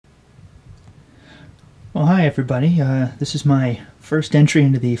Well, hi everybody. This is my first entry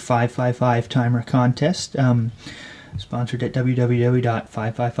into the 555 timer contest, sponsored at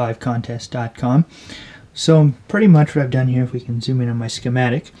www.555contest.com. So pretty much what I've done here, if we can zoom in on my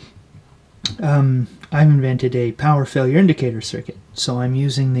schematic, I've invented a power failure indicator circuit. So I'm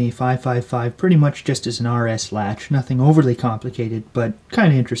using the 555 pretty much just as an RS latch, nothing overly complicated, but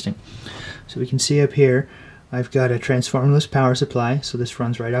kind of interesting. So we can see up here, I've got a transformerless power supply, so this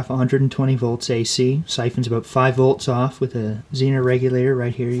runs right off 120 volts AC, siphons about 5 volts off with a Zener regulator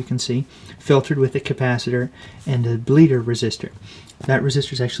right here you can see, filtered with a capacitor and a bleeder resistor. That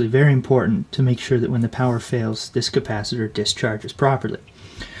resistor is actually very important to make sure that when the power fails, this capacitor discharges properly.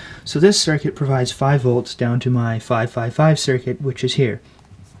 So this circuit provides 5 volts down to my 555 circuit, which is here.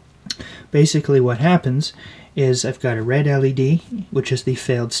 Basically what happens is I've got a red LED, which is the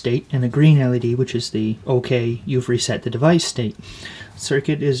failed state, and a green LED, which is the okay, you've reset the device state.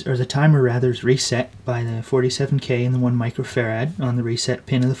 The timer rather, is reset by the 47K and the 1 microfarad on the reset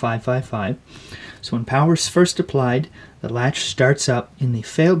pin of the 555. So when power is first applied, the latch starts up in the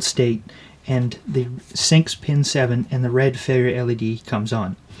failed state and the syncs pin 7 and the red failure LED comes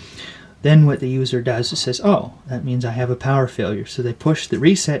on. Then what the user does is says, oh, that means I have a power failure. So they push the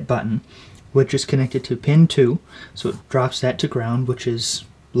reset button, which is connected to pin 2, so it drops that to ground, which is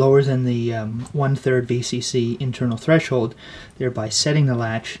lower than the 1/3 VCC internal threshold, thereby setting the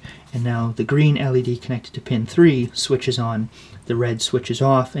latch, and now the green LED connected to pin 3 switches on, the red switches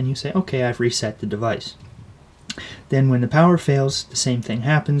off, and you say, okay, I've reset the device. Then when the power fails, the same thing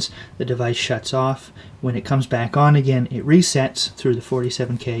happens, the device shuts off. When it comes back on again, it resets through the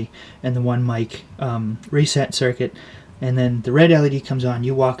 47K and the 1 mic reset circuit, and then the red LED comes on,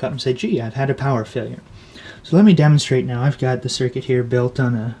 you walk up and say, gee, I've had a power failure. So let me demonstrate now. I've got the circuit here built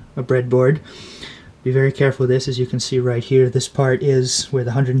on a breadboard. Be very careful with this. As you can see right here, this part is where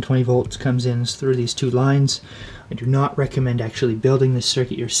the 120 volts comes in through these 2 lines. I do not recommend actually building this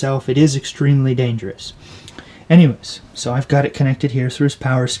circuit yourself. It is extremely dangerous. Anyways, so I've got it connected here through this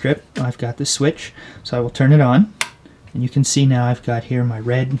power strip. I've got the switch, so I will turn it on. And you can see now I've got here my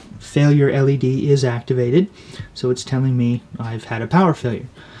red failure LED is activated, so it's telling me I've had a power failure.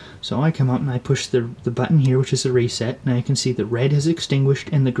 So I come up and I push the button here, which is a reset, and I can see the red has extinguished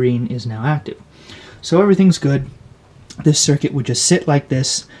and the green is now active. So everything's good. This circuit would just sit like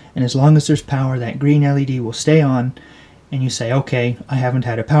this, and as long as there's power, that green LED will stay on, and you say, okay, I haven't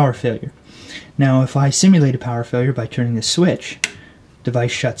had a power failure. Now if I simulate a power failure by turning the switch,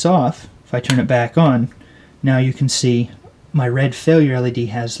 device shuts off. If I turn it back on, now you can see my red failure LED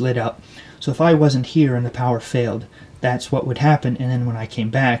has lit up. So if I wasn't here and the power failed, that's what would happen, and then when I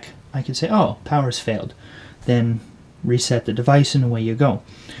came back, I could say, oh, power's failed. Then reset the device and away you go.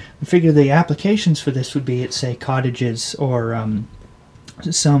 I figure the applications for this would be at, say, cottages or a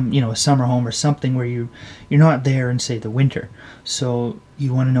summer home or something where you're not there in, say, the winter. So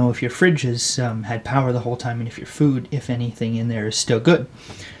you want to know if your fridge has had power the whole time and if your food, if anything in there, is still good.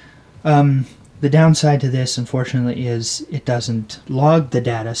 The downside to this, unfortunately, is it doesn't log the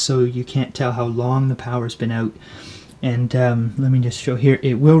data, so you can't tell how long the power's been out. And let me just show here,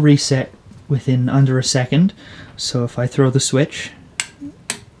 it will reset within under a second. So if I throw the switch,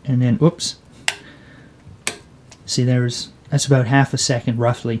 and then, whoops, see that's about half a second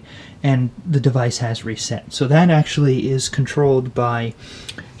roughly, and the device has reset. So that actually is controlled by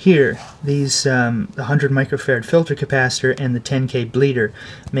here, these the 100 microfarad filter capacitor and the 10K bleeder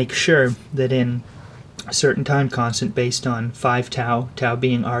make sure that in a certain time constant based on 5 tau, tau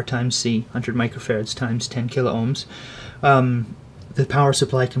being R times C, 100 microfarads times 10 kiloohms, the power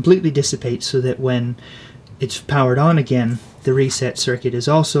supply completely dissipates so that when it's powered on again, the reset circuit is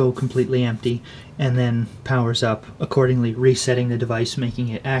also completely empty and then powers up accordingly, resetting the device, making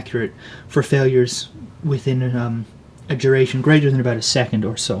it accurate for failures within a duration greater than about a second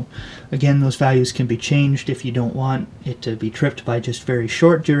or so. Again, those values can be changed if you don't want it to be tripped by just very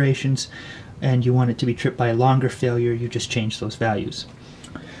short durations and you want it to be tripped by a longer failure, you just change those values.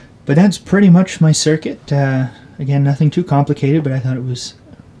 But that's pretty much my circuit. Again, nothing too complicated, but I thought it was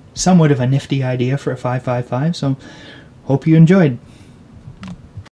somewhat of a nifty idea for a 555, so hope you enjoyed.